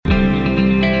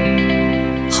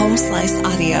Home Slice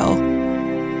Audio.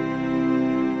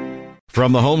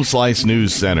 From the Home Slice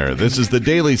News Center, this is the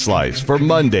Daily Slice for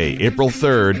Monday, April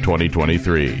 3rd,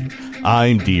 2023.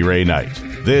 I'm D. Ray Knight.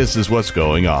 This is what's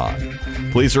going on.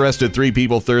 Police arrested 3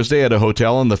 people Thursday at a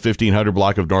hotel on the 1500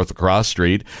 block of North Lacrosse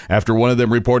Street after one of them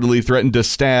reportedly threatened to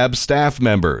stab staff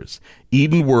members.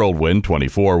 Eden Whirlwind,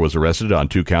 24, was arrested on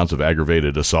 2 counts of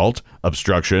aggravated assault,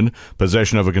 obstruction,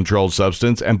 possession of a controlled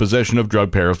substance, and possession of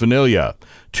drug paraphernalia.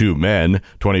 2 men,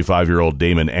 25-year-old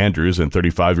Damon Andrews and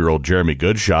 35-year-old Jeremy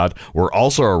Goodshot, were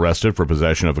also arrested for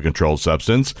possession of a controlled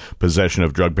substance, possession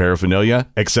of drug paraphernalia,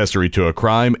 accessory to a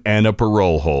crime, and a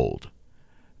parole hold.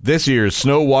 This year's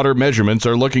snow water measurements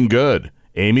are looking good.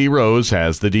 Amy Rose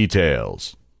has the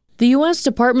details. The U.S.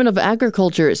 Department of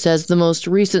Agriculture says the most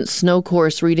recent snow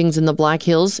course readings in the Black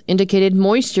Hills indicated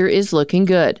moisture is looking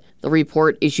good. The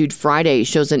report issued Friday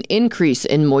shows an increase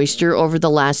in moisture over the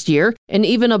last year and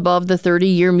even above the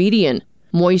 30-year median.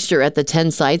 Moisture at the 10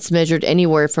 sites measured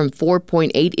anywhere from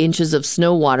 4.8 inches of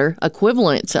snow water,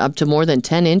 equivalent to up to more than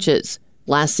 10 inches.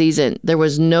 Last season, there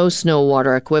was no snow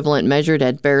water equivalent measured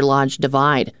at Bear Lodge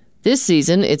Divide. This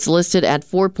season, it's listed at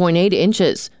 4.8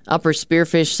 inches. Upper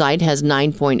Spearfish site has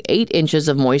 9.8 inches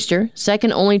of moisture,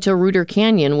 second only to Reuter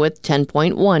Canyon with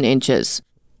 10.1 inches.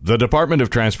 The Department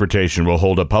of Transportation will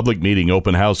hold a public meeting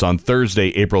open house on Thursday,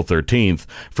 April 13th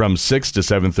from 6 to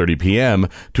 7:30 p.m.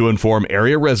 to inform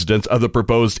area residents of the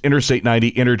proposed Interstate 90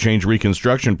 interchange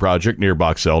reconstruction project near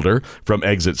Box Elder from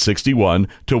exit 61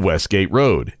 to Westgate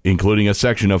Road, including a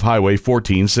section of Highway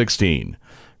 1416.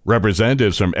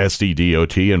 Representatives from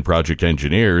SDDOT and project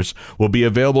engineers will be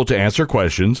available to answer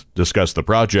questions, discuss the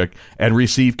project, and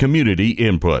receive community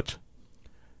input.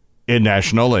 In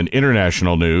national and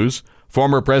international news,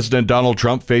 former President Donald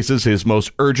Trump faces his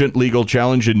most urgent legal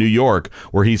challenge in New York,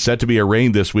 where he's set to be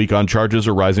arraigned this week on charges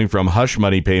arising from hush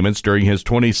money payments during his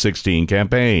 2016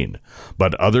 campaign.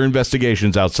 But other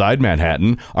investigations outside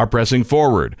Manhattan are pressing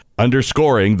forward,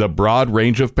 underscoring the broad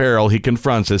range of peril he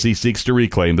confronts as he seeks to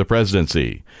reclaim the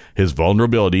presidency. His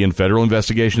vulnerability in federal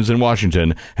investigations in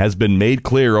Washington has been made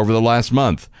clear over the last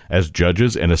month, as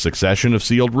judges in a succession of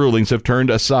sealed rulings have turned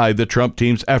aside the Trump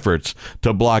team's efforts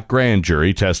to block grand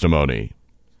jury testimony.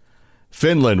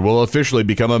 Finland will officially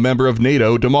become a member of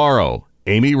NATO tomorrow.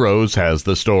 Amy Rose has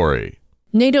the story.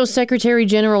 NATO Secretary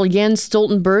General Jens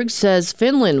Stoltenberg says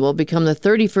Finland will become the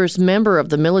 31st member of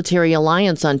the military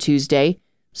alliance on Tuesday.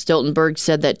 Stoltenberg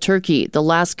said that Turkey, the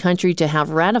last country to have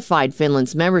ratified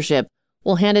Finland's membership,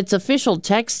 will hand its official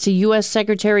text to U.S.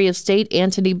 Secretary of State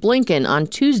Antony Blinken on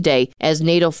Tuesday as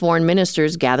NATO foreign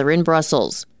ministers gather in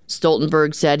Brussels.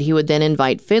 Stoltenberg said he would then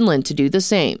invite Finland to do the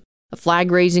same. A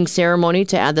flag-raising ceremony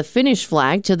to add the Finnish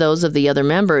flag to those of the other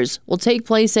members will take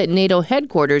place at NATO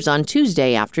headquarters on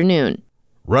Tuesday afternoon.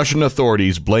 Russian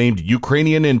authorities blamed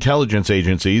Ukrainian intelligence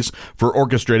agencies for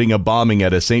orchestrating a bombing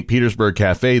at a St. Petersburg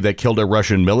cafe that killed a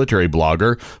Russian military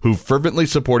blogger who fervently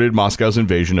supported Moscow's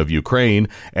invasion of Ukraine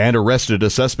and arrested a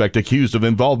suspect accused of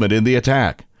involvement in the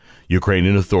attack.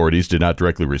 Ukrainian authorities did not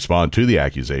directly respond to the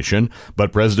accusation,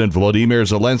 but President Volodymyr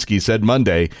Zelensky said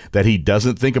Monday that he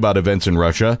doesn't think about events in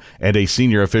Russia, and a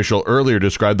senior official earlier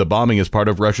described the bombing as part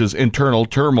of Russia's internal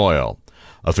turmoil.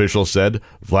 Officials said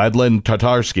Vladlen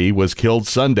Tatarsky was killed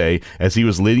Sunday as he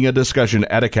was leading a discussion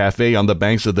at a cafe on the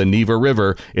banks of the Neva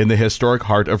River in the historic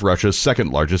heart of Russia's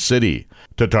second-largest city.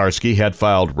 Tatarsky had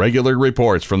filed regular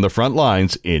reports from the front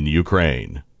lines in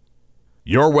Ukraine.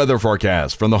 Your weather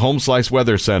forecast from the Home Slice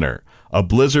Weather Center. A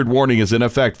blizzard warning is in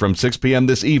effect from 6 p.m.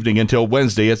 this evening until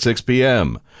Wednesday at 6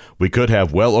 p.m. We could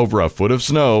have well over a foot of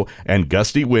snow and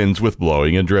gusty winds with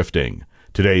blowing and drifting.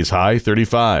 Today's high,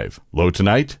 35. Low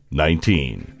tonight,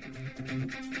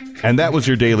 19. And that was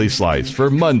your Daily Slice for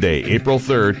Monday, April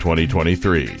 3rd,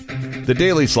 2023. The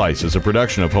Daily Slice is a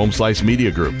production of Home Slice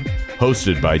Media Group,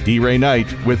 hosted by D. Ray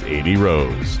Knight with Amy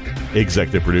Rose.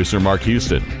 Executive producer Mark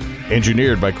Houston.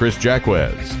 Engineered by Chris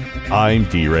Jacquez. I'm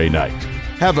D. Ray Knight.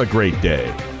 Have a great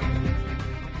day.